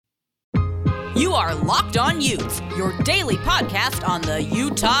You are Locked On Utes, your daily podcast on the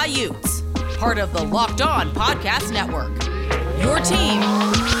Utah Utes. Part of the Locked On Podcast Network. Your team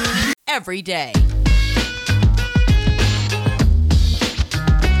every day.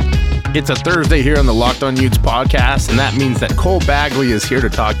 It's a Thursday here on the Locked On Utes podcast, and that means that Cole Bagley is here to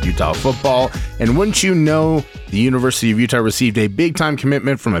talk Utah football. And wouldn't you know, the University of Utah received a big-time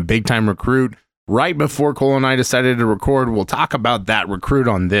commitment from a big-time recruit right before Cole and I decided to record. We'll talk about that recruit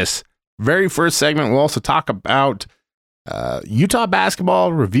on this very first segment. We'll also talk about Utah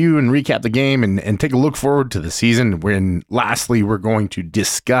basketball, review and recap the game, and take a look forward to the season. When lastly, we're going to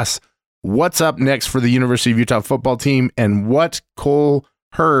discuss what's up next for the University of Utah football team and what Cole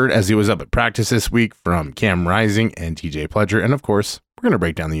heard as he was up at practice this week from Cam Rising and TJ Pledger. And of course, we're going to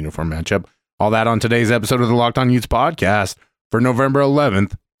break down the uniform matchup. All that on today's episode of the Locked On Utes podcast for November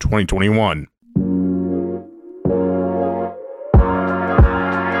 11th, 2021.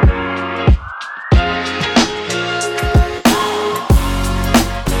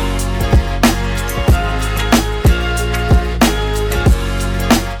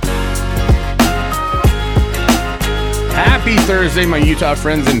 Happy Thursday, my Utah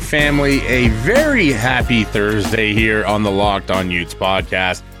friends and family. A very happy Thursday here on the Locked On Utes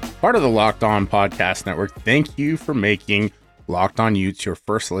podcast, part of the Locked On Podcast Network. Thank you for making Locked On Utes your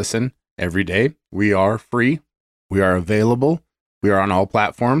first listen every day. We are free. We are available. We are on all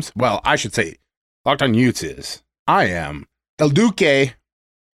platforms. Well, I should say Locked On Utes is. I am. El Duque,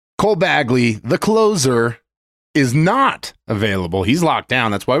 Cole Bagley, the closer, is not available. He's locked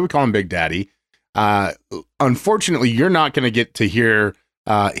down. That's why we call him Big Daddy. Unfortunately, you're not going to get to hear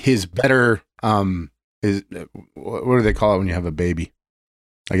his better his what do they call it when you have a baby?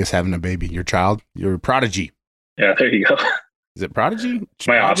 I guess having a baby, your child, your prodigy. Yeah, there you go. Is it prodigy?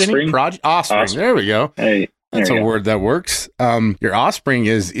 My offspring. Offspring. There we go. Hey, that's a word that works. Your offspring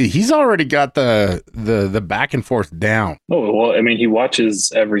he's already got the back and forth down. Oh, well, I mean, he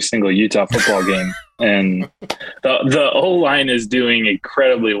watches every single Utah football game, and the O-line is doing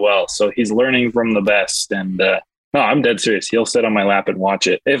incredibly well. So he's learning from the best. And no, I'm dead serious. He'll sit on my lap and watch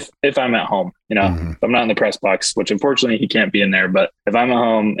it if I'm at home. You know, if I'm not in the press box, which unfortunately he can't be in there. But if I'm at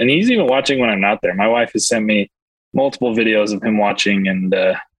home, and he's even watching when I'm not there. My wife has sent me multiple videos of him watching, and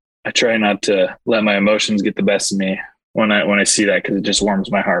I try not to let my emotions get the best of me when I see that, because it just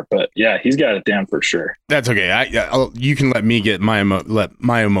warms my heart. But yeah, he's got it down for sure. That's okay. You can let me get let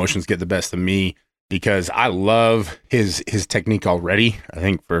my emotions get the best of me, because I love his technique already. I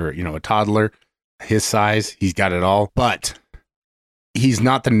think for a toddler his size, he's got it all. But he's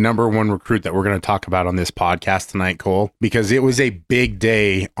not the number one recruit that we're going to talk about on this podcast tonight, Cole, because it was a big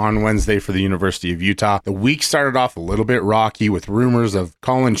day on Wednesday for the University of Utah. The week started off a little bit rocky with rumors of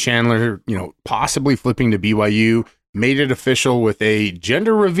Colin Chandler, possibly flipping to BYU. Made it official with a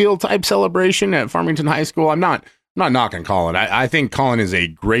gender reveal type celebration at Farmington High School. I'm not knocking Colin. I think Colin is a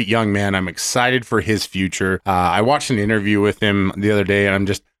great young man. I'm excited for his future. I watched an interview with him the other day, and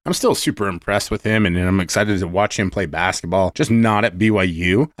I'm still super impressed with him, and I'm excited to watch him play basketball, just not at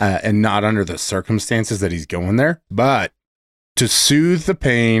BYU and not under the circumstances that he's going there. But to soothe the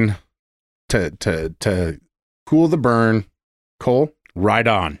pain, to cool the burn, Cole, ride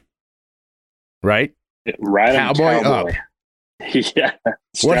on. Right? Right on, Cowboy up. Yeah.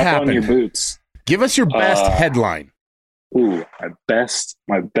 What happened? On your boots. Give us your best headline. Ooh,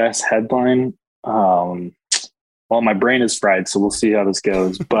 my best headline. Well, my brain is fried, so we'll see how this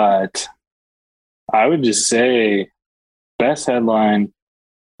goes. But I would just say best headline,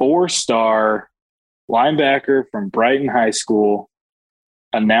 4-star linebacker from Brighton High School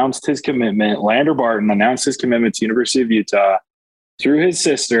announced his commitment. Lander Barton announced his commitment to University of Utah through his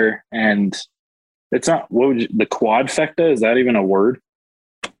sister. And it's not, the quadfecta, is that even a word?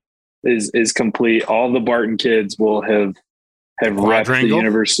 Is complete. All the Barton kids will have repped the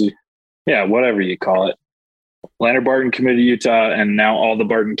university. Yeah, whatever you call it. Lander Barton committed to Utah, and now all the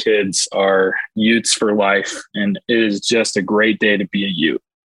Barton kids are Utes for life, and it is just a great day to be a Ute.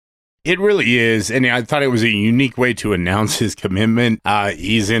 It really is, and I thought it was a unique way to announce his commitment.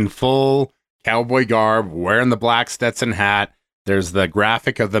 He's in full cowboy garb, wearing the black Stetson hat. There's the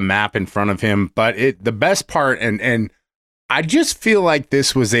graphic of the map in front of him, but the best part, and I just feel like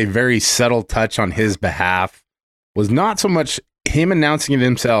this was a very subtle touch on his behalf, was not so much him announcing it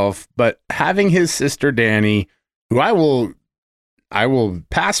himself, but having his sister Danny, who I will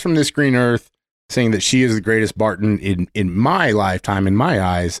pass from this green earth, saying that she is the greatest Barton in my lifetime, in my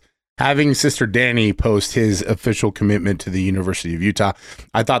eyes, having Sister Danny post his official commitment to the University of Utah.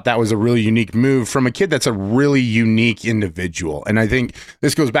 I thought that was a really unique move from a kid that's a really unique individual. And I think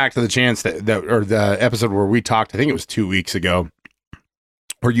this goes back to the chance that or the episode where we talked, I think it was 2 weeks ago,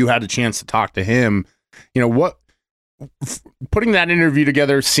 or you had a chance to talk to him, putting that interview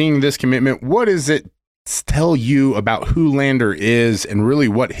together, seeing this commitment, what does it tell you about who Lander is and really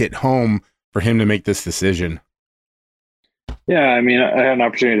what hit home for him to make this decision? Yeah, I mean, I had an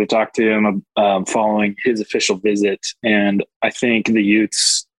opportunity to talk to him following his official visit, and I think the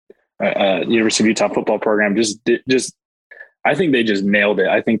Utes, University of Utah football program, I think they just nailed it.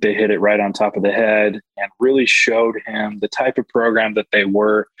 I think they hit it right on top of the head and really showed him the type of program that they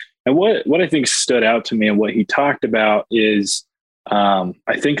were. And what I think stood out to me and what he talked about is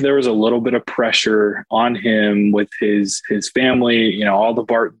I think there was a little bit of pressure on him with his family, all the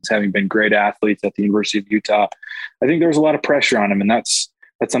Bartons having been great athletes at the University of Utah. I think there was a lot of pressure on him, and that's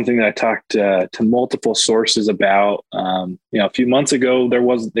something that I talked to multiple sources about. A few months ago,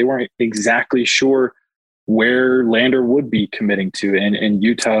 they weren't exactly sure where Lander would be committing to, and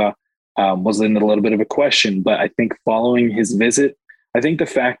Utah was in a little bit of a question. But I think following his visit, I think the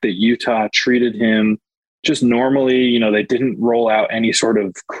fact that Utah treated him just normally, they didn't roll out any sort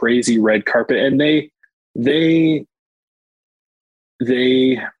of crazy red carpet, and they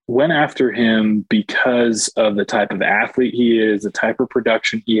went after him because of the type of athlete he is, the type of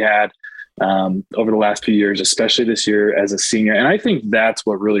production he had over the last few years, especially this year as a senior. And I think that's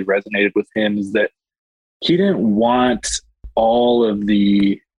what really resonated with him, is that he didn't want all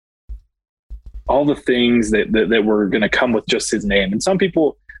the things that were going to come with just his name. And some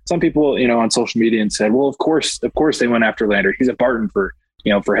people, on social media and said, well, of course they went after Lander. He's a Barton for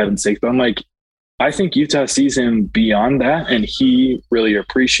heaven's sake. But I'm like, I think Utah sees him beyond that, and he really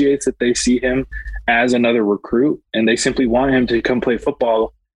appreciates that they see him as another recruit, and they simply want him to come play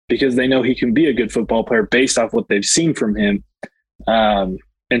football because they know he can be a good football player based off what they've seen from him. And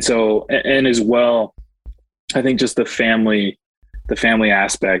as well, I think just the family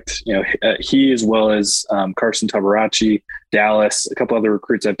aspect, he, as well as Carson Tabaracci, Dallas, a couple other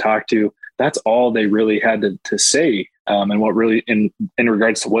recruits I've talked to, that's all they really had to say. And what really in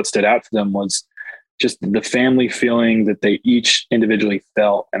regards to what stood out to them was just the family feeling that they each individually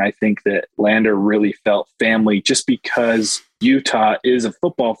felt. And I think that Lander really felt family just because Utah is a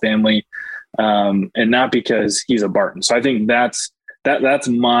football family, and not because he's a Barton. So I think that's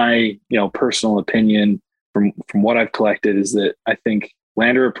my, personal opinion from what I've collected, is that I think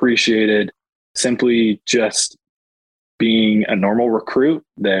Lander appreciated simply just being a normal recruit,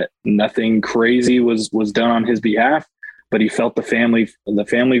 that nothing crazy was done on his behalf, but he felt the family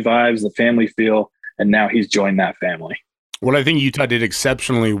vibes, the family feel, and now he's joined that family. What I think Utah did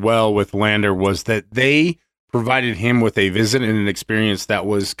exceptionally well with Lander was that they provided him with a visit and an experience that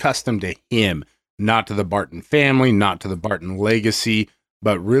was custom to him, not to the Barton family, not to the Barton legacy,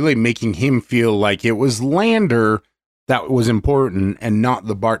 but really making him feel like it was Lander that was important and not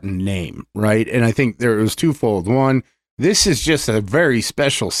the Barton name, right? And I think there was twofold. One, this is just a very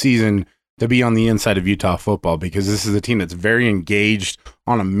special season to be on the inside of Utah football, because this is a team that's very engaged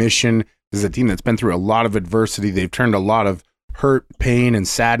on a mission. This is a team that's been through a lot of adversity. They've turned a lot of hurt, pain, and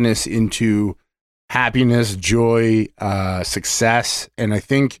sadness into happiness, joy, success. And I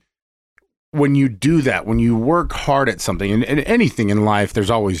think when you do that, when you work hard at something, and anything in life, there's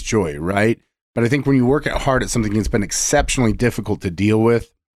always joy, right? But I think when you work hard at something that's been exceptionally difficult to deal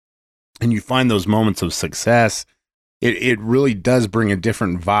with, and you find those moments of success, it really does bring a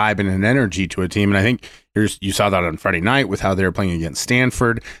different vibe and an energy to a team. And I think you saw that on Friday night with how they were playing against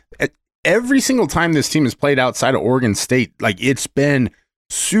Stanford. Every single time this team has played outside of Oregon State, like, it's been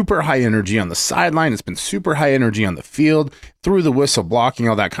super high energy on the sideline. It's been super high energy on the field, through the whistle, blocking,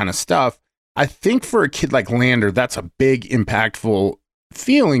 all that kind of stuff. I think for a kid like Lander, that's a big, impactful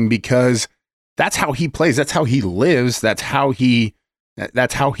feeling, because that's how he plays. That's how he lives. That's how he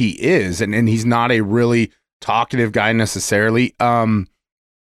is. And he's not a really talkative guy necessarily.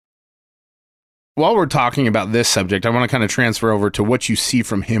 While we're talking about this subject, I want to kind of transfer over to what you see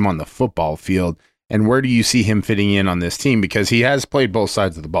from him on the football field, and where do you see him fitting in on this team? Because he has played both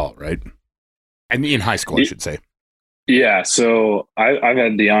sides of the ball, right? And in high school, I should say. Yeah, so I've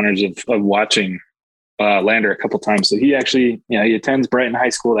had the honors of watching Lander a couple times. So he actually, he attends Brighton High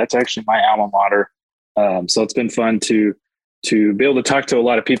School. That's actually my alma mater. So it's been fun to be able to talk to a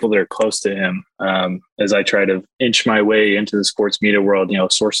lot of people that are close to him as I try to inch my way into the sports media world.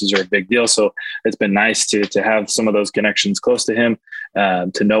 Sources are a big deal. So it's been nice to have some of those connections close to him,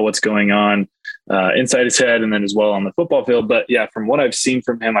 to know what's going on inside his head, and then as well on the football field. But yeah, from what I've seen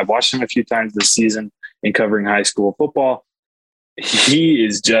from him, I've watched him a few times this season in covering high school football. He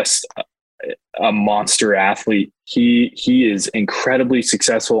is just a monster athlete. He is incredibly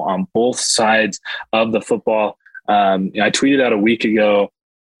successful on both sides of the football. I tweeted out a week ago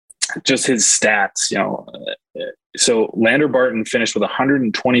just his stats. So Lander Barton finished with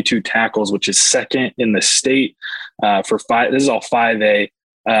 122 tackles, which is second in the state for five. This is all 5A.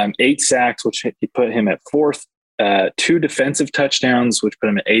 8 sacks, which he put him at 4th. 2 defensive touchdowns, which put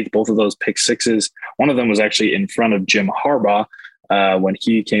him at 8th. Both of those pick sixes. One of them was actually in front of Jim Harbaugh when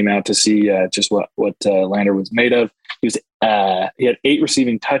he came out to see just what Lander was made of. He had 8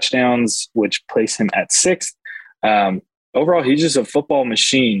 receiving touchdowns, which placed him at 6th. Overall, he's just a football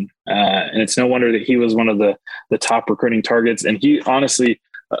machine, and it's no wonder that he was one of the top recruiting targets. And he honestly,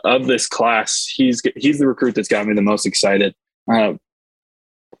 of this class, he's the recruit that's got me the most excited.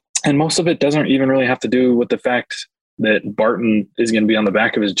 And most of it doesn't even really have to do with the fact that Barton is going to be on the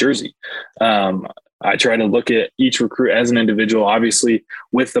back of his jersey. I try to look at each recruit as an individual. Obviously,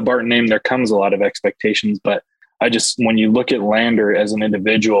 with the Barton name, there comes a lot of expectations. But when you look at Lander as an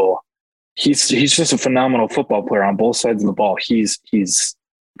individual, he's just a phenomenal football player on both sides of the ball. He's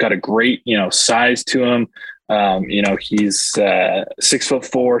got a great size to him. He's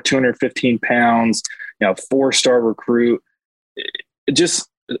 6'4", 215 pounds. 4-star recruit. Just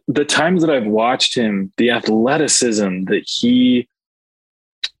the times that I've watched him, the athleticism that he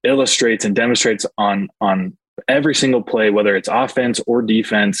illustrates and demonstrates on every single play, whether it's offense or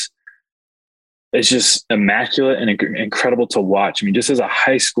defense, it's just immaculate and incredible to watch. I mean, just as a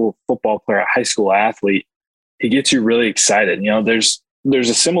high school football player, a high school athlete, he gets you really excited. There's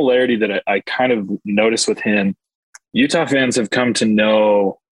a similarity that I kind of noticed with him. Utah fans have come to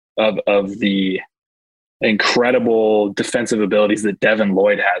know of the incredible defensive abilities that Devin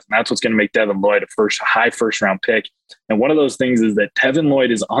Lloyd has. And that's what's going to make Devin Lloyd a high first round pick. And one of those things is that Devin Lloyd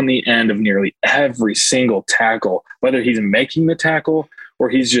is on the end of nearly every single tackle, whether he's making the tackle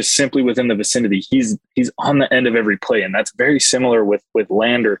or he's just simply within the vicinity. He's on the end of every play. And that's very similar with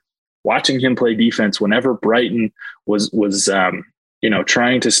Lander. Watching him play defense whenever Brighton was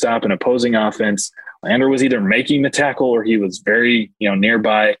trying to stop an opposing offense, Lander was either making the tackle or he was very,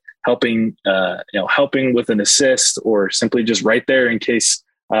 nearby, helping with an assist or simply just right there in case,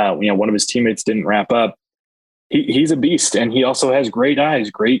 one of his teammates didn't wrap up. He's a beast, and he also has great eyes,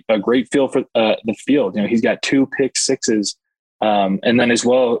 a great feel for the field. He's got 2 pick sixes. And then as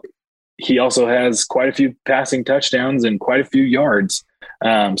well, he also has quite a few passing touchdowns and quite a few yards.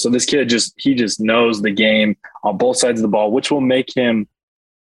 So this kid just knows the game on both sides of the ball, which will make him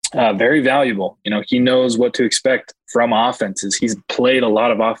very valuable. He knows what to expect from offenses. He's played a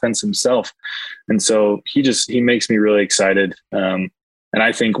lot of offense himself. And so he makes me really excited. And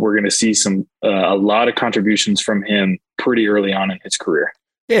I think we're going to see a lot of contributions from him pretty early on in his career.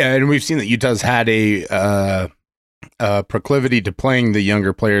 Yeah. And we've seen that Utah's had a proclivity to playing the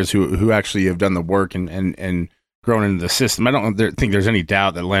younger players who actually have done the work and grown into the system. I don't think there's any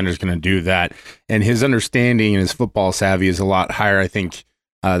doubt that Lander's going to do that. And his understanding and his football savvy is a lot higher, I think,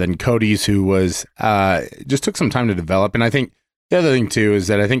 than Cody's, who was just took some time to develop. And I think the other thing too is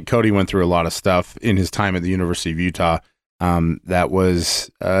that I think Cody went through a lot of stuff in his time at the University of Utah that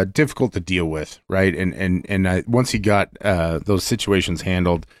was difficult to deal with, right? And once he got those situations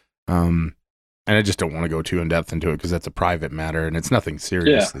handled, and I just don't want to go too in depth into it because that's a private matter and it's nothing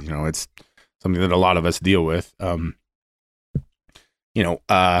serious. Yeah. It's something that a lot of us deal with.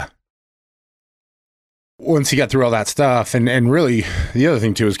 Once he got through all that stuff, and really the other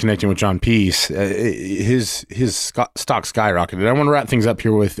thing too is connecting with John Peace, his stock skyrocketed. I want to wrap things up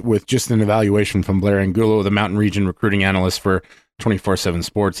here with just an evaluation from Blair Angulo, the Mountain Region recruiting analyst for 24/7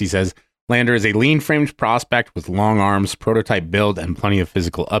 Sports. He says, Lander is a lean-framed prospect with long arms, prototype build, and plenty of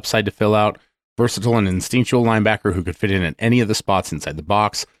physical upside to fill out. Versatile and instinctual linebacker who could fit in at any of the spots inside the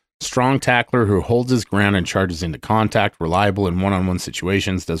box. Strong tackler who holds his ground and charges into contact. Reliable in one-on-one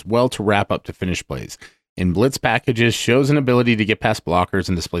situations. Does well to wrap up to finish plays. In blitz packages, shows an ability to get past blockers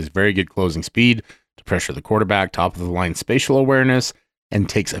and displays very good closing speed to pressure the quarterback, top-of-the-line spatial awareness, and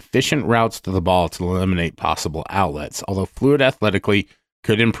takes efficient routes to the ball to eliminate possible outlets. Although fluid athletically,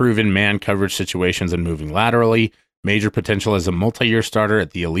 could improve in man coverage situations and moving laterally. Major potential as a multi-year starter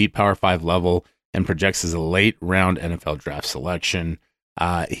at the elite Power 5 level and projects as a late-round NFL draft selection.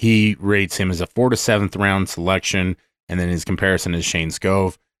 He rates him as a 4th to 7th round selection, and then his comparison is Shane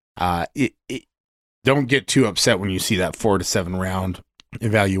Skov. Don't get too upset when you see that 4 to 7 round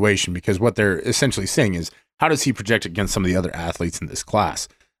evaluation, because what they're essentially saying is, how does he project against some of the other athletes in this class?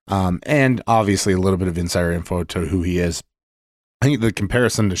 And obviously a little bit of insider info to who he is. I think the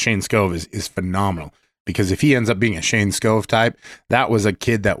comparison to Shane Skov is phenomenal, because if he ends up being a Shane Skov type, that was a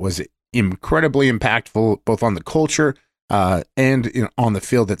kid that was incredibly impactful both on the culture and on the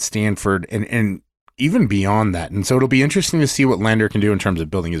field at Stanford. And even beyond that. And so it'll be interesting to see what Lander can do in terms of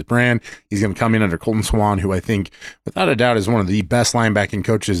building his brand. He's going to come in under Colton Swan, who I think, without a doubt, is one of the best linebacking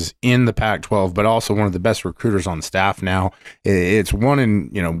coaches in the Pac-12, but also one of the best recruiters on staff now. It's 1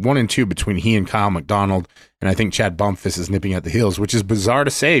 and 2 between he and Kyle McDonald. And I think Chad Bumpus is nipping at the heels, which is bizarre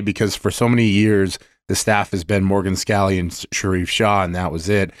to say because for so many years, the staff has been Morgan Scalley and Sharif Shah, and that was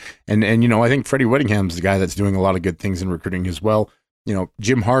it. And I think Freddie Whittingham's the guy that's doing a lot of good things in recruiting as well.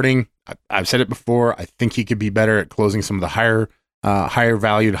 Jim Harding, I've said it before, I think he could be better at closing some of the higher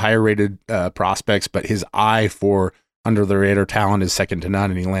valued, higher rated prospects, but his eye for under the radar talent is second to none,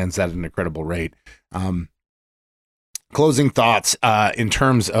 and he lands that at an incredible rate. Closing thoughts in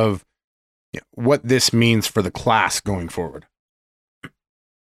terms of what this means for the class going forward.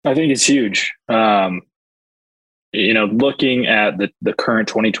 I think it's huge. Looking at the current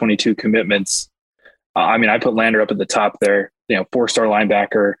 2022 commitments, I put Lander up at the top there, 4-star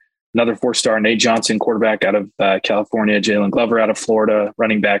linebacker, another 4-star Nate Johnson, quarterback out of California, Jalen Glover out of Florida,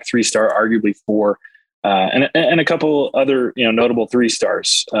 running back, 3-star, arguably 4, and a couple other, notable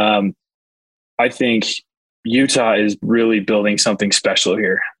 3-stars. I think Utah is really building something special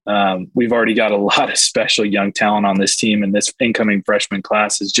here. We've already got a lot of special young talent on this team, and this incoming freshman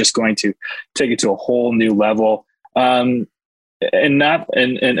class is just going to take it to a whole new level. And again,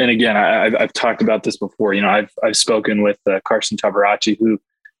 I've talked about this before. I've spoken with Carson Tavarachi, who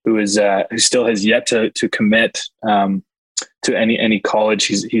still has yet to commit to any college.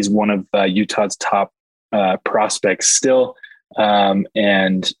 He's one of Utah's top prospects still.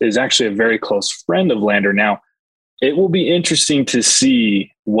 And is actually a very close friend of Lander. Now, it will be interesting to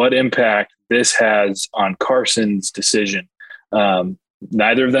see what impact this has on Carson's decision.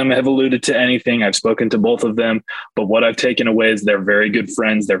 Neither of them have alluded to anything. I've spoken to both of them, but what I've taken away is they're very good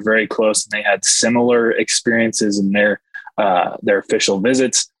friends. They're very close, and they had similar experiences in their official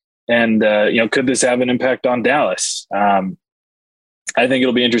visits. And, could this have an impact on Dallas? I think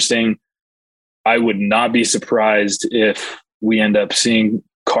it'll be interesting. I would not be surprised if we end up seeing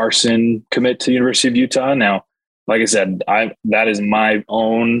Carson commit to the University of Utah. Now, like I said, that is my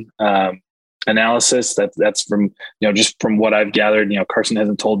own analysis. That's from, just from what I've gathered. Carson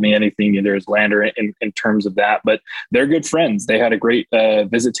hasn't told me anything, neither has Lander in terms of that, but they're good friends. They had a great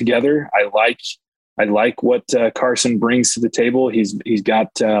visit together. I like what Carson brings to the table. He's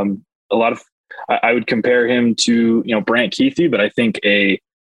got a lot of, I would compare him to, Brant Kuithe, but I think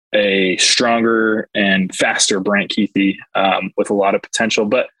a stronger and faster Brant Kuithe with a lot of potential.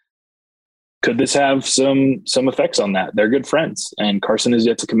 But could this have some effects on that? They're good friends, and Carson is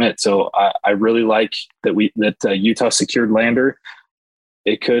yet to commit. So I really like that Utah secured Lander.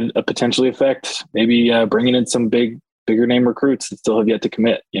 It could potentially affect maybe bringing in some bigger name recruits that still have yet to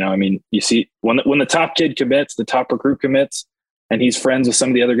commit. You see when the top kid commits, the top recruit commits, and he's friends with some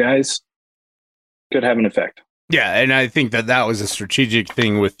of the other guys, could have an effect. Yeah, and I think that was a strategic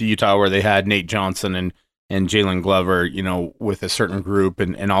thing with Utah where they had Nate Johnson and Jalen Glover, with a certain group,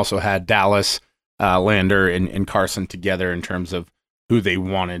 and also had Dallas, Lander, and Carson together in terms of who they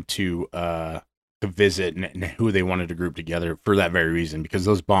wanted to visit and who they wanted to group together for that very reason, because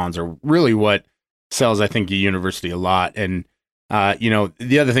those bonds are really what sells, I think, a university a lot. And,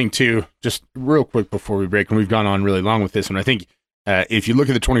 the other thing too, just real quick before we break, and we've gone on really long with this one, I think if you look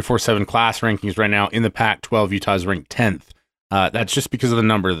at the 24/7 class rankings right now in the Pac-12, Utah is ranked 10th. That's just because of the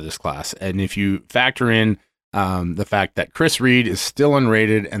number of this class. And if you factor in the fact that Chris Reed is still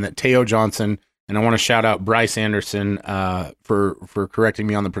unrated and that Teo Johnson, and I want to shout out Bryce Anderson for correcting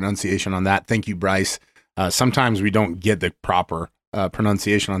me on the pronunciation on that. Thank you, Bryce. Sometimes we don't get the proper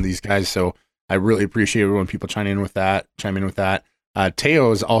pronunciation on these guys, so I really appreciate it when people chime in with that.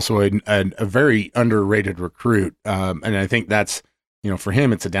 Teo is also a very underrated recruit, and I think that's, for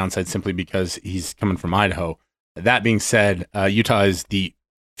him, it's a downside simply because he's coming from Idaho. That being said, Utah is the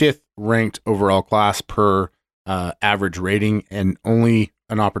 5th ranked overall class per average rating, and only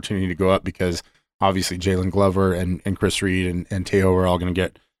an opportunity to go up because obviously Jalen Glover and Chris Reed and Teo are all going to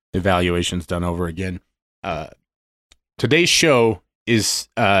get evaluations done over again. Today's show is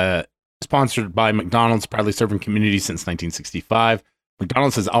sponsored by McDonald's, proudly serving communities since 1965.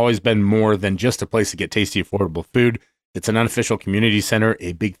 McDonald's has always been more than just a place to get tasty, affordable food. It's an unofficial community center.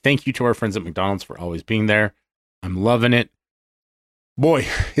 A big thank you to our friends at McDonald's for always being there. I'm loving it. Boy,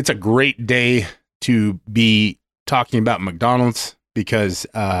 it's a great day to be talking about McDonald's because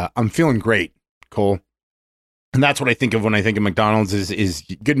I'm feeling great, Cole. And that's what I think of when I think of McDonald's is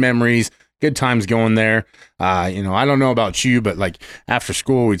good memories, good times going there. I don't know about you, but like after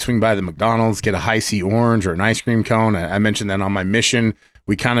school, we'd swing by the McDonald's, get a High C orange or an ice cream cone. I mentioned that on my mission.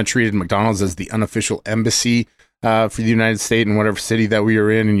 We kind of treated McDonald's as the unofficial embassy for the United States in whatever city that we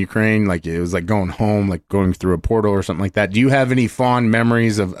were in Ukraine. Like it was like going home, like going through a portal or something like that. Do you have any fond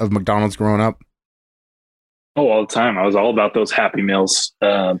memories of McDonald's growing up? Oh, all the time. I was all about those Happy Meals.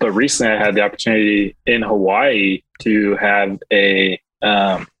 But recently I had the opportunity in Hawaii to have an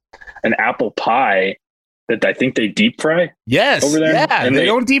apple pie that I think they deep fry. Yes. Over there. Yeah. And they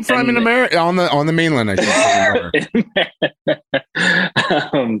don't deep fry them in America on the mainland, I think.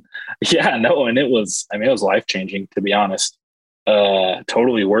 Yeah, no. And it was life-changing, to be honest.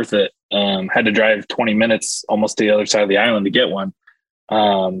 Totally worth it. Had to drive 20 minutes almost to the other side of the island to get one.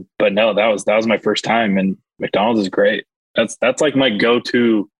 But no, that was my first time, and McDonald's is great. That's like my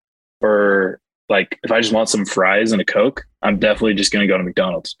go-to for, like, if I just want some fries and a Coke, I'm definitely just going to go to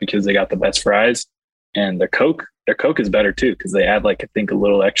McDonald's because they got the best fries, and their Coke is better too, because they add, like, I think a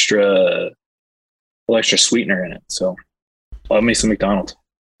little extra sweetener in it. So love me some McDonald's.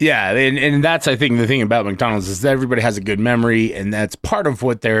 Yeah. And that's, I think, the thing about McDonald's is that everybody has a good memory, and that's part of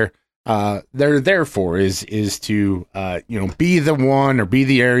what they're there for is to, be the one or be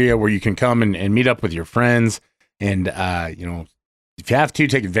the area where you can come and meet up with your friends. And, if you have to,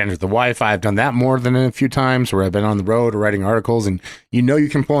 take advantage of the Wi-Fi. I've done that more than a few times where I've been on the road or writing articles, and you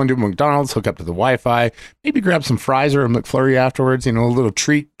can pull into McDonald's, hook up to the Wi-Fi, maybe grab some fries or a McFlurry afterwards, a little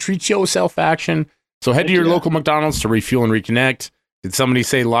treat yourself action. So head to your local McDonald's to refuel and reconnect. Did somebody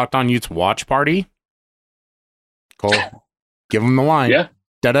say Locked On Utes watch party? Cole, give them the line. Yeah.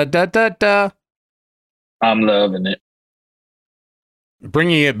 Da-da-da-da-da. I'm loving it.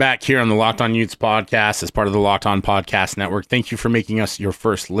 Bringing it back here on the Locked On Utes podcast as part of the Locked On Podcast Network. Thank you for making us your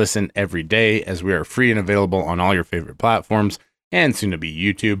first listen every day, as we are free and available on all your favorite platforms and soon to be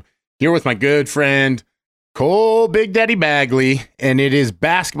YouTube. Here with my good friend, Cole Big Daddy Bagley, and it is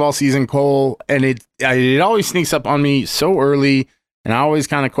basketball season, Cole, and it always sneaks up on me so early, and I always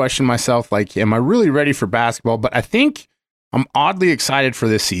kind of question myself, like, am I really ready for basketball? But I think I'm oddly excited for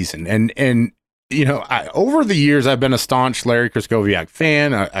this season. And over the years, I've been a staunch Larry Kraskowiak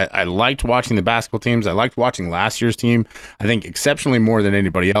fan. I liked watching the basketball teams. I liked watching last year's team, I think, exceptionally more than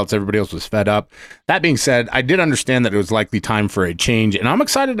anybody else. Everybody else was fed up. That being said, I did understand that it was likely time for a change, and I'm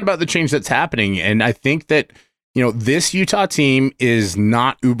excited about the change that's happening. And I think that, this Utah team is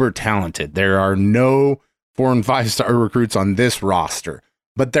not uber talented. There are no 4- and 5-star recruits on this roster.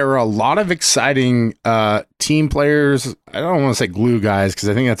 But there are a lot of exciting team players. I don't want to say glue guys, because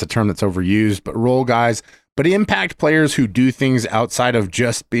I think that's a term that's overused, but role guys, but impact players who do things outside of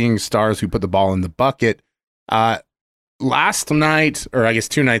just being stars who put the ball in the bucket. Last night, or I guess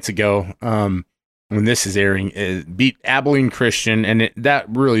 2 nights ago, when this is airing, it beat Abilene Christian, and that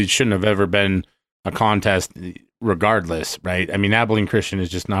really shouldn't have ever been a contest regardless, right? I mean, Abilene Christian is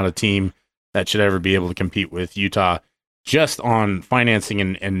just not a team that should ever be able to compete with Utah just on financing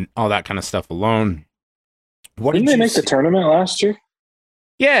and all that kind of stuff alone. Didn't they make the tournament last year?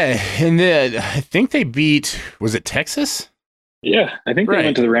 Yeah, and I think they beat, was it Texas? Yeah, I think they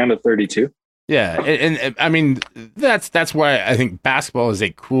went to the round of 32. Yeah, and I mean, that's why I think basketball is a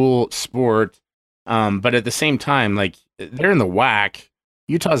cool sport, but at the same time, like, they're in the WAC,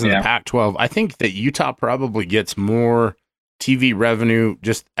 Utah's in the Pac-12. I think that Utah probably gets more TV revenue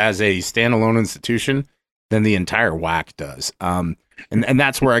just as a standalone institution than the entire WAC does. And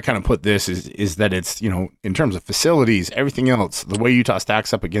that's where I kind of put this is that it's, in terms of facilities, everything else, the way Utah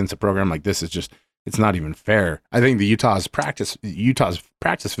stacks up against a program like this is just, it's not even fair. I think the Utah's practice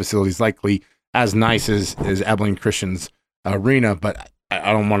facility is likely as nice as Abilene Christian's arena, but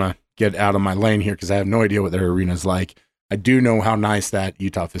I don't want to get out of my lane here because I have no idea what their arena is like. I do know how nice that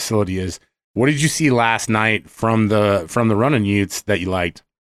Utah facility is. What did you see last night from the Runnin' Utes that you liked?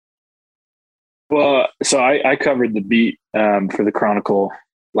 Well, so I covered the beat for the Chronicle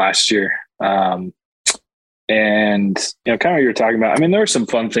last year. And, kind of what you were talking about, I mean, there were some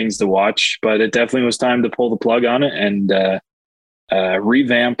fun things to watch, but it definitely was time to pull the plug on it and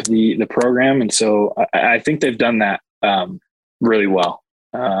revamp the program. And so I think they've done that really well.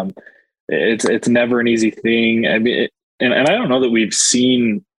 It's never an easy thing. I mean, and I don't know that we've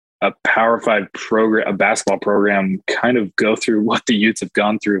seen a Power 5 program, a basketball program, kind of go through what the Utes have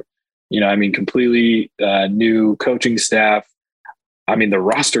gone through. Completely new coaching staff. I mean, the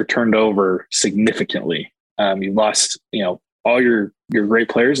roster turned over significantly. You lost, all your great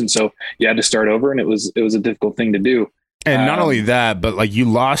players, and so you had to start over, and it was a difficult thing to do. And not only that, but like you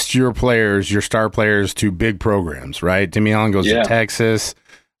lost your players, your star players, to big programs, right? Timmy Allen goes to Texas.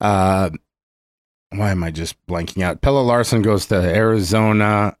 Why am I just blanking out? Pelle Larsson goes to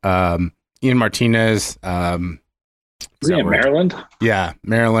Arizona. Ian Martinez. Is he in Maryland? Yeah,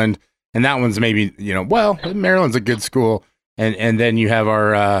 Maryland. And that one's maybe, Maryland's a good school. And then you have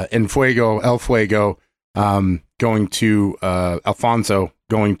our El Fuego going to Alfonso,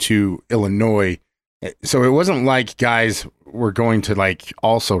 going to Illinois. So it wasn't like guys were going to like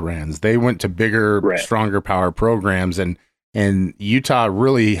also-rans. They went to bigger, stronger power programs, and Utah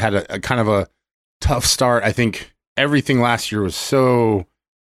really had a kind of a tough start. I think everything last year was so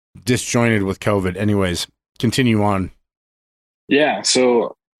disjointed with COVID. Anyways, continue on. Yeah.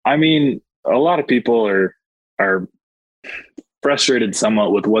 So, I mean, a lot of people are frustrated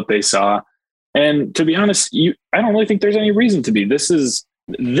somewhat with what they saw. And to be honest, I don't really think there's any reason to be. This is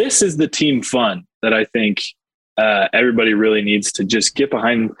the team fun that I think everybody really needs to just get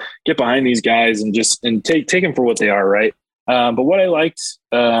behind these guys and take them for what they are. Right. But what I liked,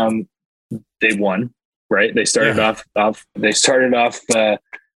 they won, right? They started off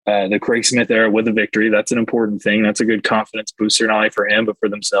the Craig Smith era with a victory. That's an important thing. That's a good confidence booster, not only for him, but for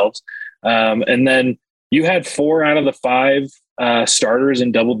themselves. And then you had 4 out of the 5 starters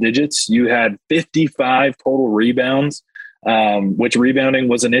in double digits. You had 55 total rebounds, which rebounding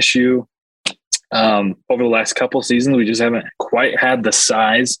was an issue over the last couple of seasons. We just haven't quite had the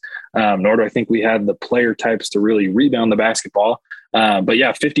size, nor do I think we had the player types to really rebound the basketball. But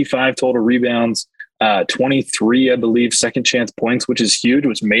yeah, 55 total rebounds, 23, I believe, second chance points, which is huge,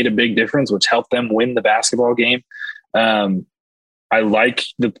 which made a big difference, which helped them win the basketball game. I like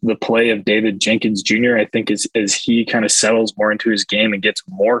the play of David Jenkins Jr. I think as he kind of settles more into his game and gets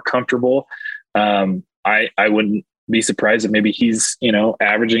more comfortable, I wouldn't be surprised if maybe he's,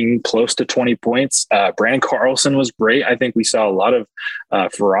 averaging close to 20 points. Brandon Carlson was great. I think we saw a lot of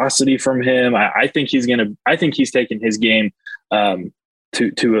ferocity from him. I think he's taken his game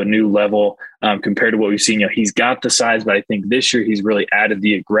to a new level compared to what we've seen. He's got the size, but I think this year he's really added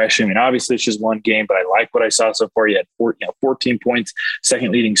the aggression. I mean, obviously it's just one game, but I like what I saw so far. He had 14 points,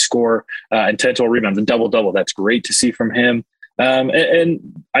 second leading scorer, and 10 total rebounds, and double-double. That's great to see from him.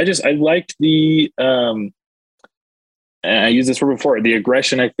 And I liked the and I used this word before, the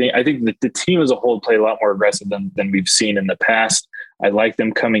aggression. I think that the team as a whole played a lot more aggressive than we've seen in the past. I like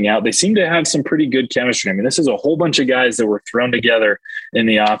them coming out. They seem to have some pretty good chemistry. I mean, this is a whole bunch of guys that were thrown together in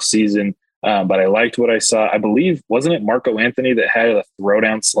the off season. But I liked what I saw. I believe, wasn't it Marco Anthony that had a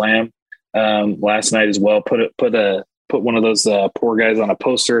throwdown slam last night as well? Put one of those poor guys on a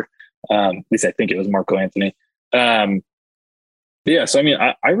poster. At least I think it was Marco Anthony. Yeah, so I mean,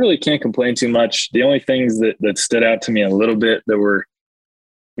 I really can't complain too much. The only things that stood out to me a little bit that were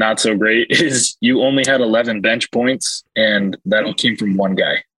not so great is you only had 11 bench points, and that all came from one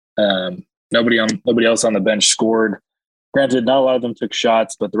guy. Nobody else on the bench scored. Granted, not a lot of them took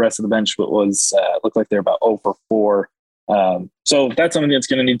shots, but the rest of the bench was looked like they're about 0 for 4. So that's something that's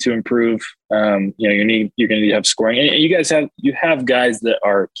going to need to improve. You're going to need to have scoring, and you have guys that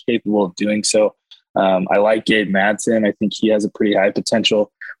are capable of doing so. I like Gabe Madsen. I think he has a pretty high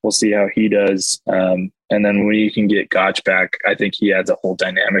potential. We'll see how he does. And then when you can get Gotch back, I think he adds a whole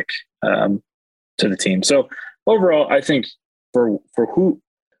dynamic to the team. So overall, I think for who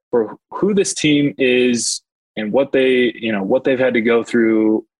this team is and what they've had to go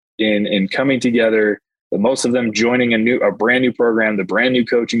through in coming together, the most of them joining a brand new program, the brand new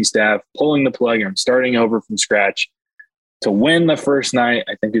coaching staff, pulling the plug and starting over from scratch to win the first night,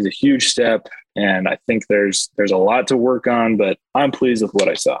 I think is a huge step. And I think there's a lot to work on, but I'm pleased with what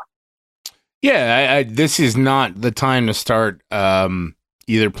I saw. Yeah, this is not the time to start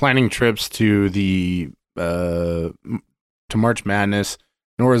either planning trips to to March Madness,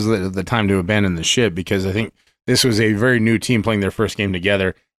 nor is it the time to abandon the ship, because I think this was a very new team playing their first game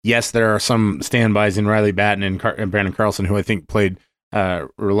together. Yes, there are some standbys in Riley Batten and Brandon Carlson, who I think played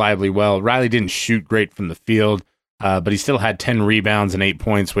reliably well. Riley didn't shoot great from the field, but he still had 10 rebounds and 8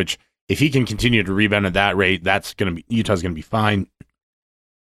 points, which if he can continue to rebound at that rate, Utah's going to be fine.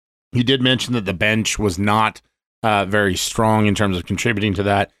 You did mention that the bench was not very strong in terms of contributing to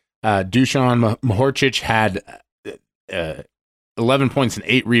that. Dusan Mahorcic had 11 points and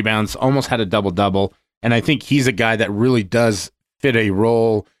 8 rebounds, almost had a double-double. And I think he's a guy that really does fit a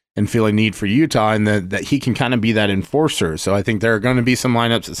role and feel a need for Utah, and that he can kind of be that enforcer. So I think there are going to be some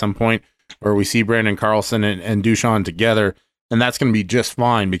lineups at some point where we see Brandon Carlson and Dusan together, and that's going to be just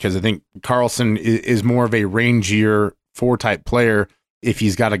fine, because I think Carlson is more of a rangier 4-type player if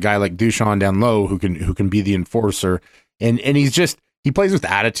he's got a guy like Dusan down low who can be the enforcer. And he plays with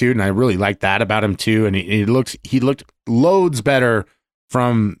attitude, and I really like that about him too. And he looked loads better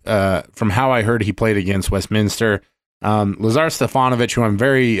from how I heard he played against Westminster. Lazar Stefanovic, who I'm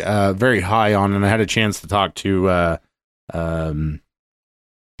very very high on, and I had a chance to talk to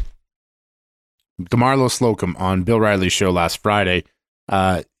DeMarlo Slocum on Bill Riley's show last Friday.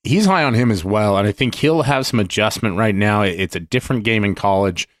 He's high on him as well, and I think he'll have some adjustment right now. It's a different game in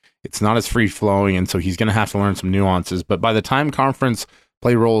college, It's not as free flowing, and so he's going to have to learn some nuances. But by the time conference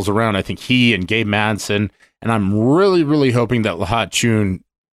play rolls around, I think he and Gabe Madsen, and I'm really, really hoping that Lahat Chun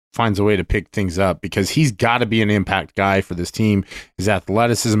finds a way to pick things up, because he's got to be an impact guy for this team. His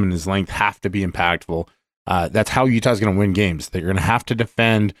athleticism and his length have to be impactful. That's how Utah's going to win games. They're going to have to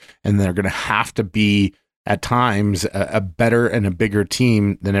defend, and they're going to have to be, at times, a better and a bigger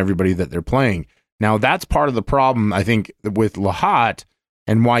team than everybody that they're playing. Now, that's part of the problem, I think, with Lahat,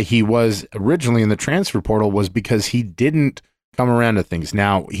 and why he was originally in the transfer portal, was because he didn't come around to things.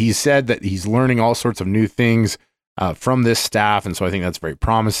 Now, he said that he's learning all sorts of new things from this staff, and so I think that's very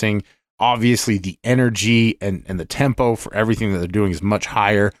promising. Obviously, the energy and the tempo for everything that they're doing is much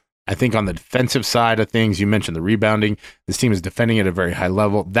higher. I think on the defensive side of things, you mentioned the rebounding. This team is defending at a very high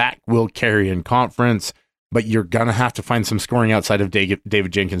level. That will carry in conference, but you're going to have to find some scoring outside of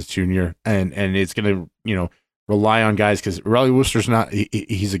David Jenkins Jr., and it's going to, rely on guys, because Riley Worcester's not,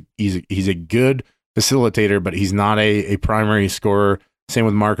 he's a good facilitator, but he's not a primary scorer. Same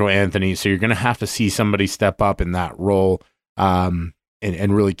with Marco Anthony. So you're going to have to see somebody step up in that role and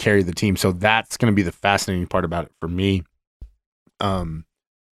really carry the team. So that's going to be the fascinating part about it for me. Yeah,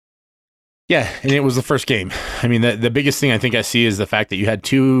 and it was the first game. I mean, the biggest thing I think I see is the fact that you had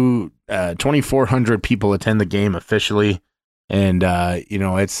 2,400 people attend the game officially. And,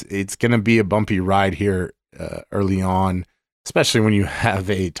 it's going to be a bumpy ride here early on, especially when you have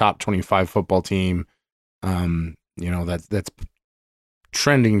a top 25 football team, that's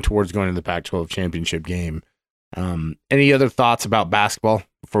trending towards going to the Pac-12 championship game. Any other thoughts about basketball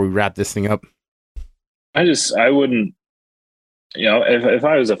before we wrap this thing up? I wouldn't, if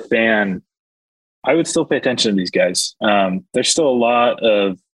I was a fan, I would still pay attention to these guys. There's a lot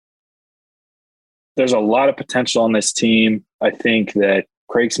of potential on this team. I think that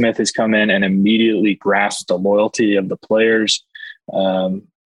Craig Smith has come in and immediately grasped the loyalty of the players, and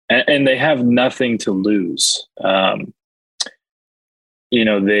they have nothing to lose. They're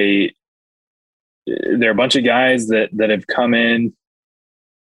a bunch of guys that have come in.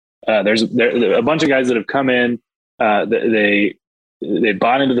 There's a bunch of guys that have come in. They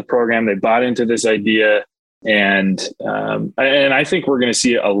bought into the program. They bought into this idea, and I think we're going to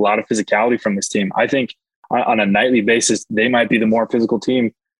see a lot of physicality from this team. I think on a nightly basis, they might be the more physical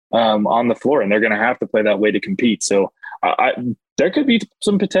team on the floor, and they're going to have to play that way to compete. So there could be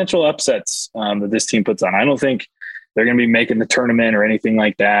some potential upsets that this team puts on. I don't think they're going to be making the tournament or anything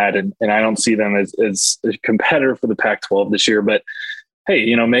like that, and I don't see them as a competitor for the Pac-12 this year. But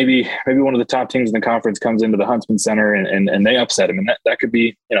hey, maybe one of the top teams in the conference comes into the Huntsman Center and they upset them, and that could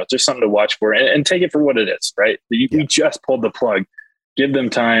be just something to watch for, and take it for what it is. Right? We just pulled the plug. Give them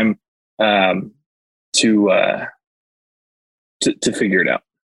time to figure it out.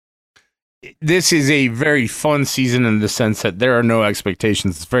 This is a very fun season in the sense that there are no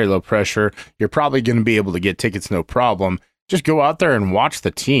expectations. It's very low pressure. You're probably going to be able to get tickets, no problem. Just go out there and watch the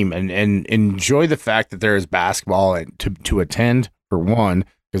team and enjoy the fact that there is basketball to attend, for one,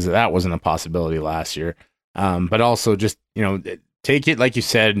 because that wasn't a possibility last year. But also just, take it, like you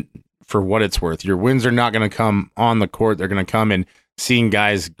said, for what it's worth. Your wins are not going to come on the court. They're going to come in seeing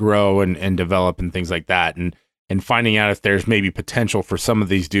guys grow and develop and things like that. And finding out if there's maybe potential for some of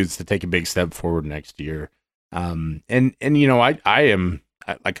these dudes to take a big step forward next year. I am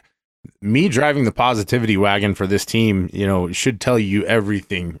like, me driving the positivity wagon for this team, should tell you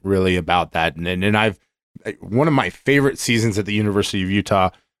everything really about that. And one of my favorite seasons at the University of Utah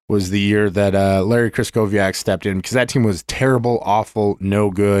was the year that Larry Kryskowiak stepped in, because that team was terrible, awful, no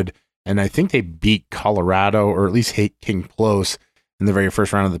good. And I think they beat Colorado, or at least came close in the very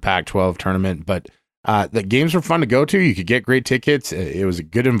first round of the Pac-12 tournament. But the games were fun to go to. You could get great tickets. It was a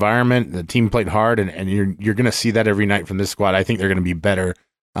good environment. The team played hard, and you're going to see that every night from this squad. I think they're going to be better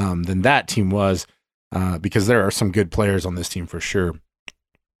than that team was, because there are some good players on this team for sure.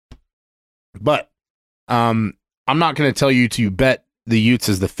 But I'm not going to tell you to bet the Utes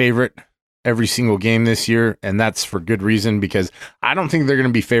as the favorite every single game this year, and that's for good reason, because I don't think they're going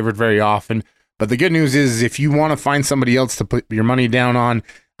to be favored very often. But the good news is, if you want to find somebody else to put your money down on,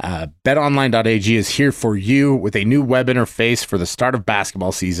 betonline.ag is here for you with a new web interface for the start of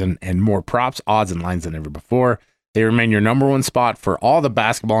basketball season and more props, odds, and lines than ever before. They remain your number one spot for all the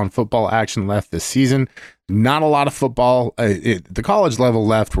basketball and football action left this season. Not a lot of football at the college level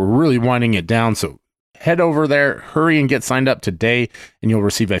left. We're really winding it down, so head over there, hurry and get signed up today, and you'll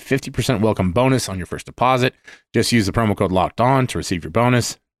receive a 50% welcome bonus on your first deposit. Just use the promo code LOCKEDON to receive your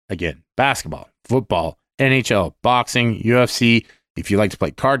bonus. Again, basketball, football, NHL, boxing, UFC. If you like to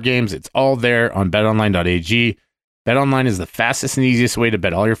play card games, it's all there on betonline.ag. BetOnline is the fastest and easiest way to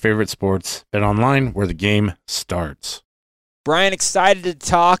bet all your favorite sports. BetOnline, where the game starts. Brian, excited to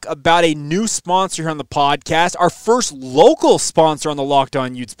talk about a new sponsor here on the podcast, our first local sponsor on the Locked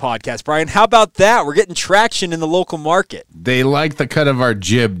On Utes podcast. Brian, how about that? We're getting traction in the local market. They like the cut of our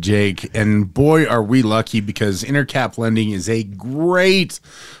jib, Jake, and boy, are we lucky because Intercap Lending is a great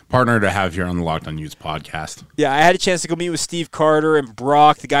partner to have here on the Locked On Utes podcast. Yeah, I had a chance to go meet with Steve Carter and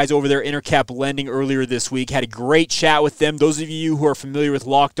Brock, the guys over there, Intercap Lending, earlier this week. Had a great chat with them. Those of you who are familiar with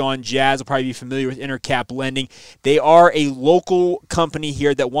Locked On Jazz will probably be familiar with Intercap Lending. They are a local company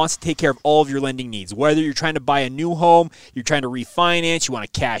here that wants to take care of all of your lending needs. Whether you're trying to buy a new home, you're trying to refinance, you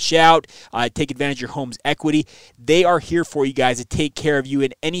want to cash out, take advantage of your home's equity, they are here for you guys to take care of you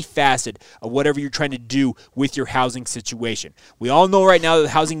in any facet of whatever you're trying to do with your housing situation. We all know right now that the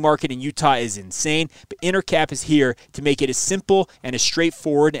housing market in Utah is insane, but Intercap is here to make it as simple and as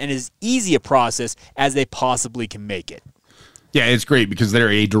straightforward and as easy a process as they possibly can make it. Yeah, it's great because they're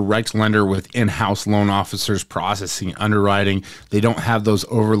a direct lender with in-house loan officers processing underwriting. They don't have those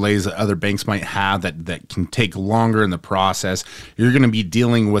overlays that other banks might have that can take longer in the process. You're going to be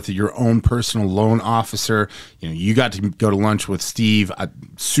dealing with your own personal loan officer. You know, you got to go to lunch with Steve.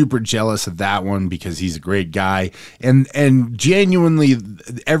 I'm super jealous of that one because he's a great guy. And genuinely,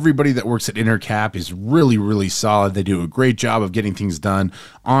 everybody that works at Intercap is really, really solid. They do a great job of getting things done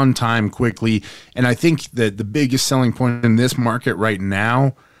on time, quickly. And I think that the biggest selling point in this market right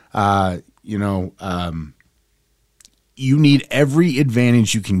now, you need every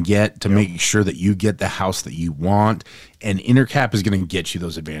advantage you can get to make sure that you get the house that you want, and Intercap is going to get you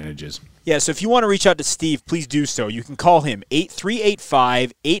those advantages. Yeah, so if you want to reach out to Steve, please do so. You can call him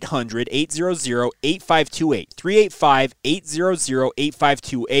 385-800-800-8528,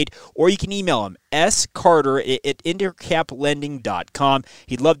 385-800-8528, or you can email him, scarter@intercaplending.com.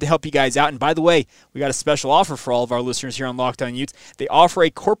 He'd love to help you guys out. And by the way, we got a special offer for all of our listeners here on Locked On Utes. They offer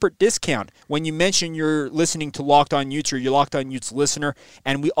a corporate discount when you mention you're listening to Locked On Utes or you're Locked On Utes listener.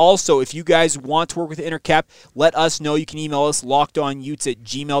 And we also, if you guys want to work with Intercap, let us know. You can email us,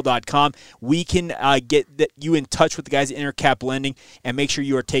 lockedonutes@gmail.com. We can get you in touch with the guys at Intercap Lending and make sure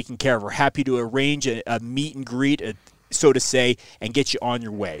you are taken care of. We're happy to arrange a meet and greet, so to say, and get you on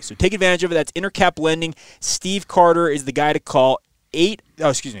your way. So take advantage of it. That's Intercap Lending. Steve Carter is the guy to call.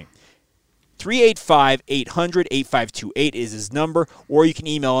 385-800-8528 is his number, or you can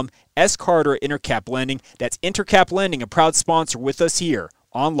email him, scarter@Intercap Lending. That's Intercap Lending, a proud sponsor with us here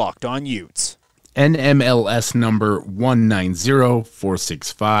on Locked On Utes. NMLS number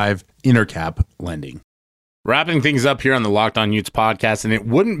 190465, Intercap Lending. Wrapping things up here on the Locked On Utes podcast, and it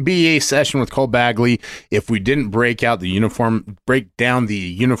wouldn't be a session with Cole Bagley if we didn't break down the uniform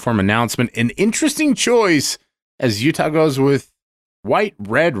announcement. An interesting choice as Utah goes with white,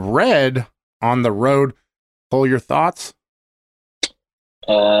 red on the road. Cole, your thoughts?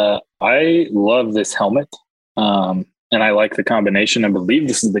 I love this helmet, and I like the combination. I believe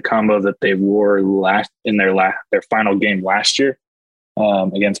this is the combo that they wore in their final game last year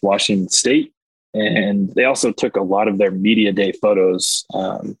against Washington State. And they also took a lot of their media day photos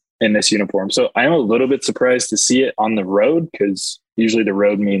in this uniform. So I am a little bit surprised to see it on the road because usually the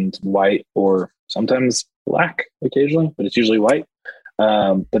road means white or sometimes black occasionally, but it's usually white.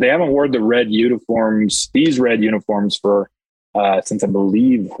 But they haven't worn these red uniforms for since I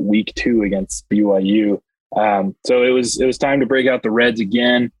believe week 2 against BYU. So it was time to break out the reds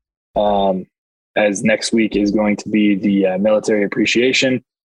again, as next week is going to be the military appreciation.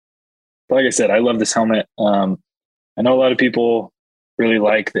 Like I said, I love this helmet. I know a lot of people really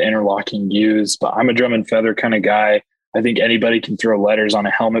like the interlocking U's, but I'm a drum and feather kind of guy. I think anybody can throw letters on a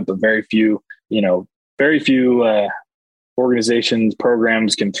helmet, but very few organizations,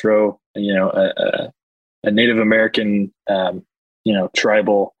 programs can throw, a Native American,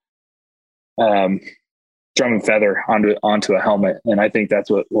 tribal drum and feather onto a helmet. And I think that's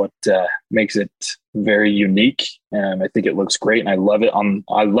what makes it very unique. I think it looks great, and I love it on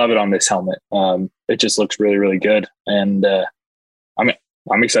this helmet. It just looks really, really good. And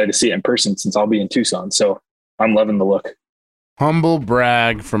I'm excited to see it in person since I'll be in Tucson. So I'm loving the look. Humble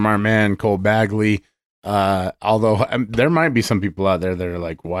brag from our man, Cole Bagley. Although there might be some people out there that are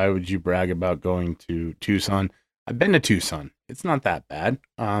like, why would you brag about going to Tucson? I've been to Tucson. It's not that bad.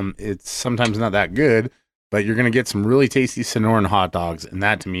 It's sometimes not that good, but you're going to get some really tasty Sonoran hot dogs, and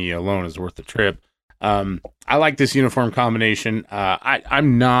that to me alone is worth the trip. I like this uniform combination. I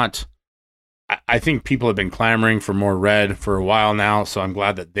think people have been clamoring for more red for a while now, so I'm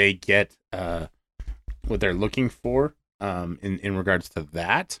glad that they get what they're looking for in regards to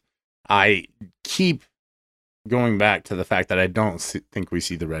that. I keep going back to the fact that I don't think we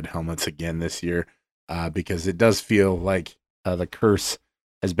see the red helmets again this year, because it does feel like the curse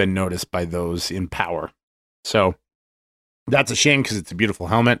has been noticed by those in power. So That's a shame because it's a beautiful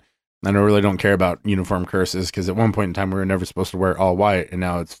helmet. And I really don't care about uniform curses because at one point in time we were never supposed to wear all white, and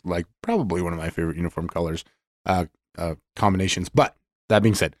now it's like probably one of my favorite uniform colors combinations. But that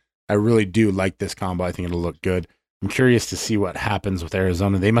being said, I really do like this combo. I think it'll look good. I'm curious to see what happens with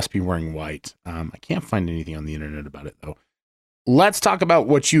Arizona. They must be wearing white. I can't find anything on the internet about it though. Let's talk about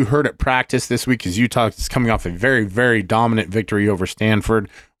what you heard at practice this week, because Utah is coming off a very, very dominant victory over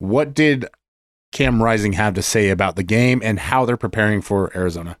Stanford. What did Cam Rising have to say about the game and how they're preparing for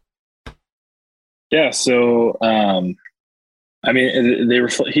Arizona? Yeah, so I mean,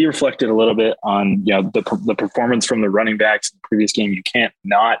 he reflected a little bit on the performance from the running backs in the previous game. You can't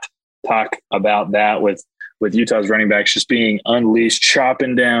not talk about that with Utah's running backs just being unleashed,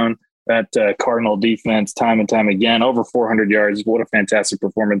 chopping down that Cardinal defense time and time again, over 400 yards. What a fantastic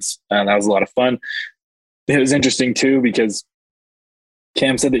performance. That was a lot of fun. It was interesting too, because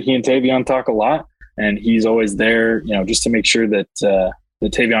Cam said that he and Tavion talk a lot, and he's always there, just to make sure that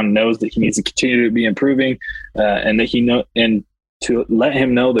Tavion knows that he needs to continue to be improving, and that and to let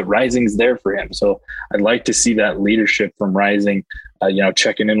him know that Rising's there for him. So I'd like to see that leadership from Rising,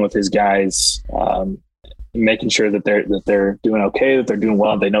 checking in with his guys, making sure that they're doing okay, that they're doing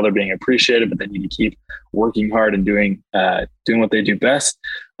well. They know they're being appreciated, but they need to keep working hard and doing what they do best.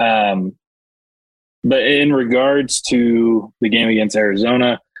 But in regards to the game against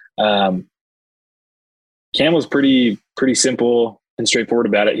Arizona, Cam was pretty simple and straightforward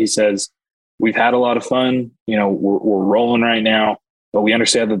about it. He says, we've had a lot of fun, we're rolling right now, but we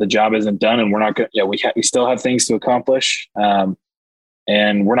understand that the job isn't done, and we're not going to, we still have things to accomplish.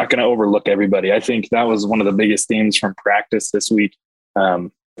 And we're not going to overlook everybody. I think that was one of the biggest themes from practice this week,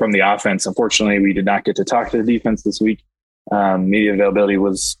 from the offense. Unfortunately, we did not get to talk to the defense this week. Media availability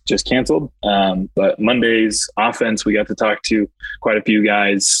was just canceled. But Monday's offense, we got to talk to quite a few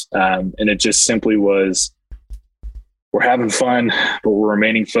guys. And it just simply was, we're having fun, but we're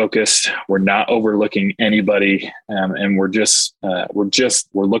remaining focused. We're not overlooking anybody. And we're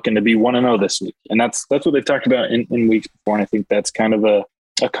looking to be 1-0 this week. And that's what they've talked about in weeks before. And I think that's kind of a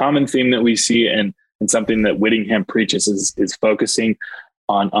common theme that we see, and something that Whittingham preaches is focusing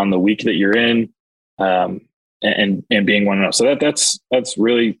on the week that you're in, and being 1-0. So that's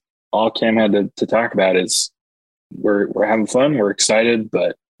really all Cam had to talk about is we're having fun. We're excited,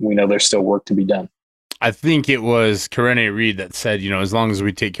 but we know there's still work to be done. I think it was Karene Reed that said, as long as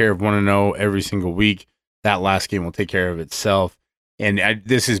we take care of 1-0 every single week, that last game will take care of itself. And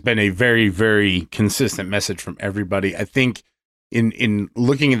this has been a very, very consistent message from everybody. I think in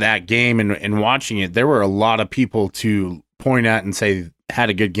looking at that game and watching it, there were a lot of people to point at and say,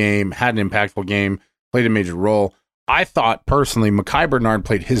 had a good game, had an impactful game, played a major role. I thought personally, Mekhi Bernard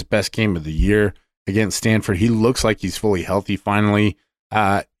played his best game of the year against Stanford. He looks like he's fully healthy finally.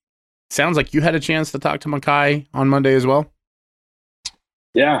 Sounds like you had a chance to talk to Mekhi on Monday as well.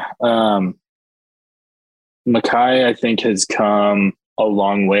 Yeah. Mekhi, I think, has come a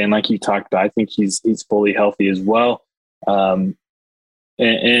long way. And like you talked about, I think he's fully healthy as well. And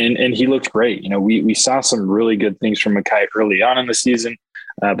he looked great. We saw some really good things from Mekhi early on in the season,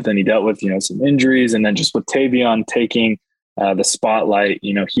 but then he dealt with, some injuries, and then just with Tavion taking the spotlight,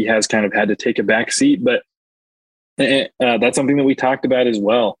 he has kind of had to take a back seat, but that's something that we talked about as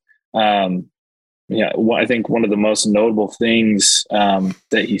well. I think one of the most notable things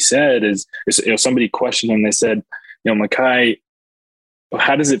that he said is somebody questioned him. They said, Mekhi,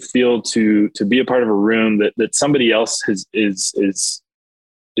 how does it feel to be a part of a room that somebody else is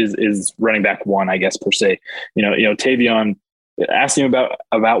running back one, I guess, per se. Tavion asked him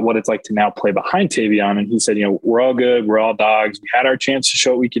about what it's like to now play behind Tavion, and he said, we're all good, we're all dogs. We had our chance to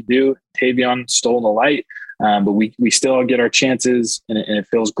show what we could do. Tavion stole the light. But we still get our chances, and it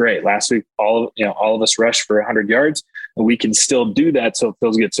feels great. Last week, all of us rushed for 100 yards, and we can still do that, so it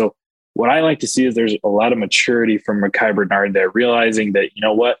feels good. So what I like to see is there's a lot of maturity from Mekhi Bernard there, realizing that,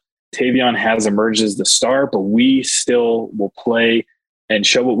 Tavion has emerged as the star, but we still will play and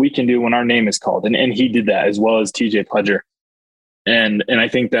show what we can do when our name is called. And he did that, as well as TJ Pledger. And I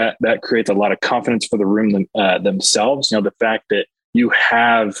think that creates a lot of confidence for the room themselves. The fact that you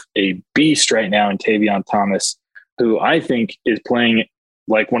have a beast right now in Tavion Thomas, who I think is playing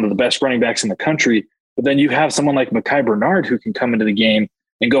like one of the best running backs in the country. But then you have someone like Mekhi Bernard who can come into the game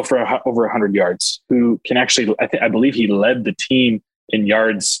and go for over 100 yards, who can actually, I believe he led the team in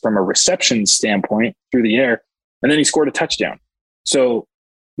yards from a reception standpoint through the air. And then he scored a touchdown. So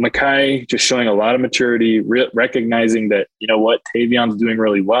Mekhi just showing a lot of maturity, recognizing that, Tavion's doing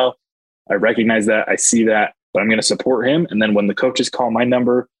really well. I recognize that. I see that. But I'm going to support him. And then when the coaches call my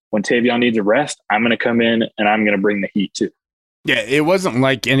number, when Tavion needs a rest, I'm going to come in and I'm going to bring the heat too. Yeah, it wasn't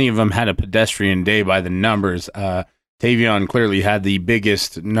like any of them had a pedestrian day by the numbers. Tavion clearly had the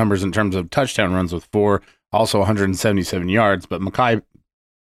biggest numbers in terms of touchdown runs with 4, also 177 yards, but Mekhi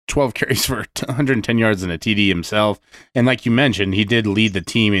 12 carries for 110 yards and a TD himself. And like you mentioned, he did lead the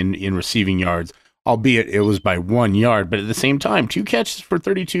team in receiving yards, albeit it was by 1 yard. But at the same time, 2 catches for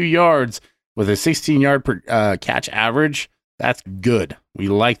 32 yards with a 16-yard per catch average. That's good. We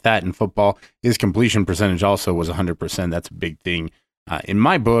like that in football. His completion percentage also was 100%. That's a big thing. In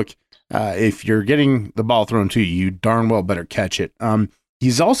my book, if you're getting the ball thrown to you, you darn well better catch it.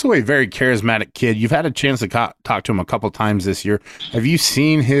 He's also a very charismatic kid. You've had a chance to talk to him a couple times this year. Have you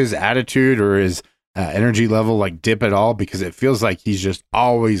seen his attitude or his energy level like dip at all? Because it feels like he's just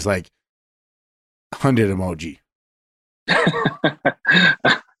always like 100 emoji.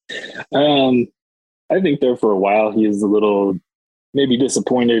 I think there for a while he is a little maybe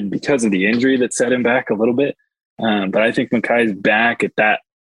disappointed because of the injury that set him back a little bit. But I think Mekhi's back at that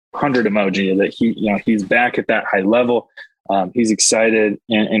 100 emoji, that he's back at that high level. He's excited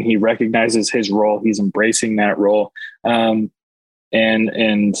and he recognizes his role. He's embracing that role. And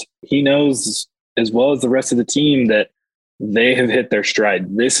he knows as well as the rest of the team that they have hit their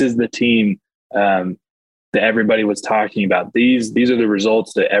stride. This is the team that everybody was talking about. These are the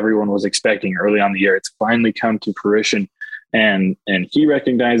results that everyone was expecting early on in the year. It's finally come to fruition, and he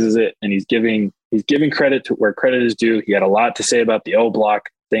recognizes it, and he's giving credit to where credit is due. He had a lot to say about the O Block,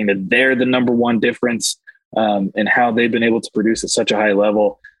 saying that they're the number one difference. And how they've been able to produce at such a high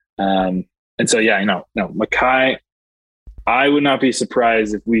level. And so, Mekhi, I would not be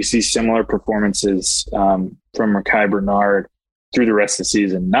surprised if we see similar performances from Mekhi Bernard through the rest of the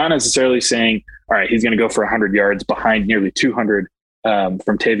season. Not necessarily saying, all right, he's going to go for 100 yards behind nearly 200 from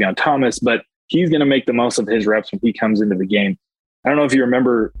Tavion Thomas, but he's going to make the most of his reps when he comes into the game. I don't know if you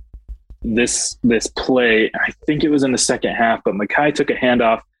remember this play. I think it was in the second half, but Mekhi took a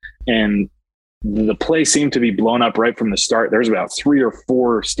handoff and the play seemed to be blown up right from the start. There's about 3 or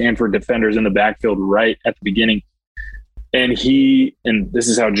 4 Stanford defenders in the backfield right at the beginning. And this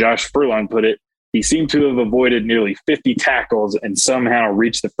is how Josh Furlong put it, he seemed to have avoided nearly 50 tackles and somehow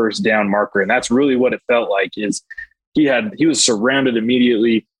reached the first down marker. And that's really what it felt like. Is he was surrounded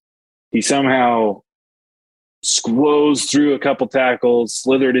immediately. He somehow squoze through a couple tackles,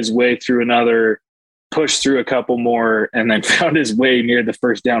 slithered his way through another, pushed through a couple more, and then found his way near the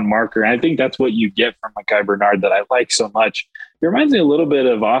first down marker. And I think that's what you get from Mekhi Bernard that I like so much. It reminds me a little bit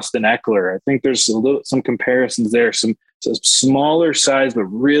of Austin Eckler. I think there's some comparisons there, some smaller size, but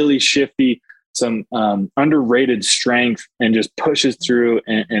really shifty, some underrated strength, and just pushes through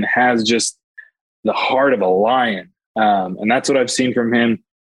and has just the heart of a lion. And that's what I've seen from him.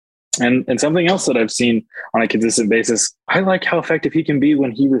 And something else that I've seen on a consistent basis, I like how effective he can be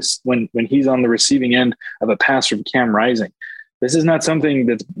when he's on the receiving end of a pass from Cam Rising. This is not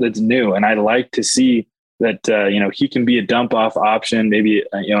something that's new, and I like to see that he can be a dump off option, maybe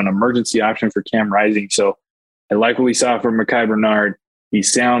an emergency option for Cam Rising. So I like what we saw from Mekhi Bernard. He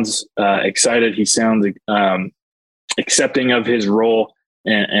sounds excited. He sounds accepting of his role,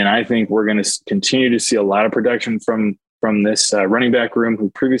 and I think we're going to continue to see a lot of production from this running back room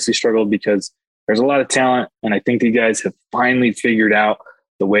who previously struggled, because there's a lot of talent. And I think these guys have finally figured out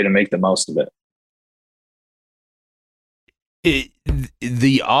the way to make the most of it.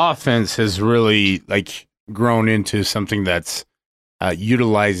 The offense has really grown into something that's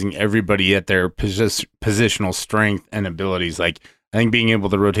utilizing everybody at their positional strength and abilities. I think being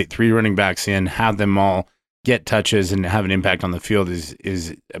able to rotate 3 running backs in, have them all get touches and have an impact on the field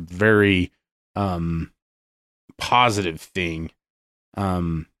is a very positive thing.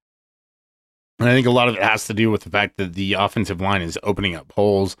 And I think a lot of it has to do with the fact that the offensive line is opening up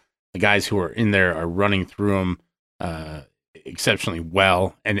holes. The guys who are in there are running through them exceptionally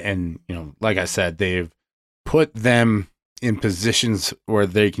well. And like I said, they've put them in positions where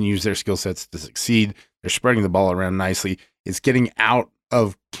they can use their skill sets to succeed. They're spreading the ball around nicely. It's getting out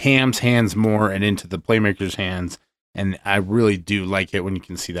of Cam's hands more and into the playmakers' hands. And I really do like it when you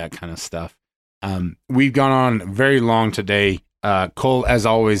can see that kind of stuff. We've gone on very long today. Cole, as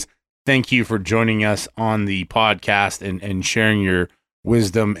always, thank you for joining us on the podcast and sharing your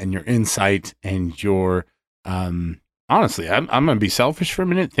wisdom and your insight and your, honestly, I'm going to be selfish for a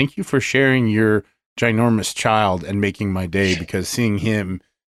minute. Thank you for sharing your ginormous child and making my day, because seeing him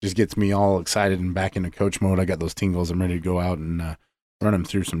just gets me all excited and back into coach mode. I got those tingles. I'm ready to go out and run him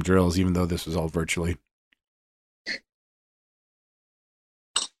through some drills, even though this was all virtually.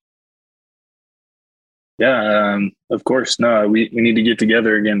 Yeah, of course. No, we need to get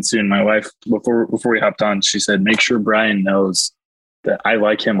together again soon. My wife, before we hopped on, she said, make sure Brian knows that I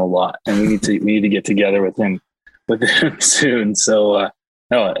like him a lot, and we need to get together with him soon. So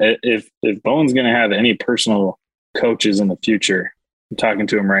no, if Bone's going to have any personal coaches in the future. I'm talking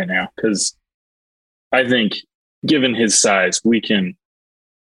to him right now because I think, given his size, we can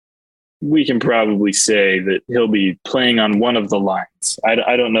probably say that he'll be playing on one of the lines.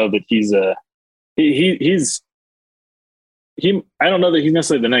 I don't know that he's I don't know that he's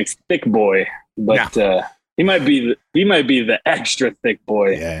necessarily the next thick boy, but he might be the extra thick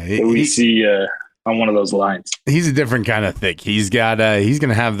boy that we see on one of those lines. He's a different kind of thick. He's got he's going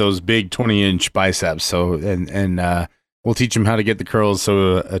to have those big 20-inch biceps. So and we'll teach him how to get the curls,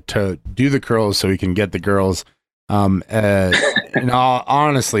 so to do the curls so he can get the girls. And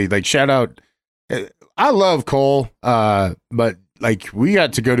honestly, like, shout out, I love Cole, but like, we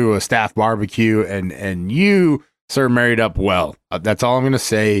got to go to a staff barbecue, and you, sir, married up well. That's all I'm gonna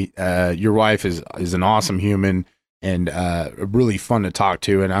say. Your wife is an awesome human and really fun to talk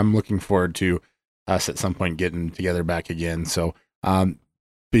to, and I'm looking forward to us at some point getting together back again. So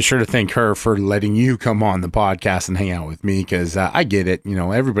be sure to thank her for letting you come on the podcast and hang out with me, because I get it. You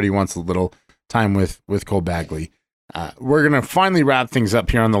know, everybody wants a little time with Cole Bagley. We're going to finally wrap things up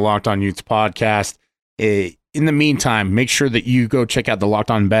here on the Locked On Utes podcast. In the meantime, make sure that you go check out the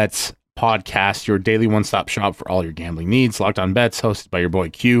Locked On Bets podcast, your daily one-stop shop for all your gambling needs. Locked On Bets, hosted by your boy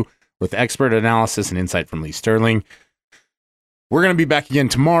Q, with expert analysis and insight from Lee Sterling. We're going to be back again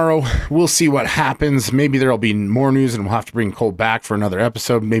tomorrow. We'll see what happens. Maybe there'll be more news and we'll have to bring Cole back for another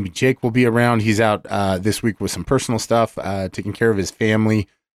episode. Maybe Jake will be around. He's out this week with some personal stuff, taking care of his family.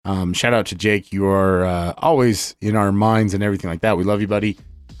 Shout out to Jake. You are always in our minds and everything like that. We love you, buddy.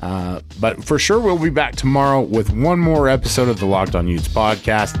 But for sure, we'll be back tomorrow with one more episode of the Locked On Utes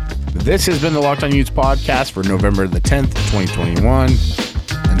podcast. This has been the Locked On Utes podcast for November the 10th, 2021.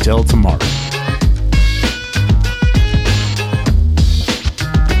 Until tomorrow.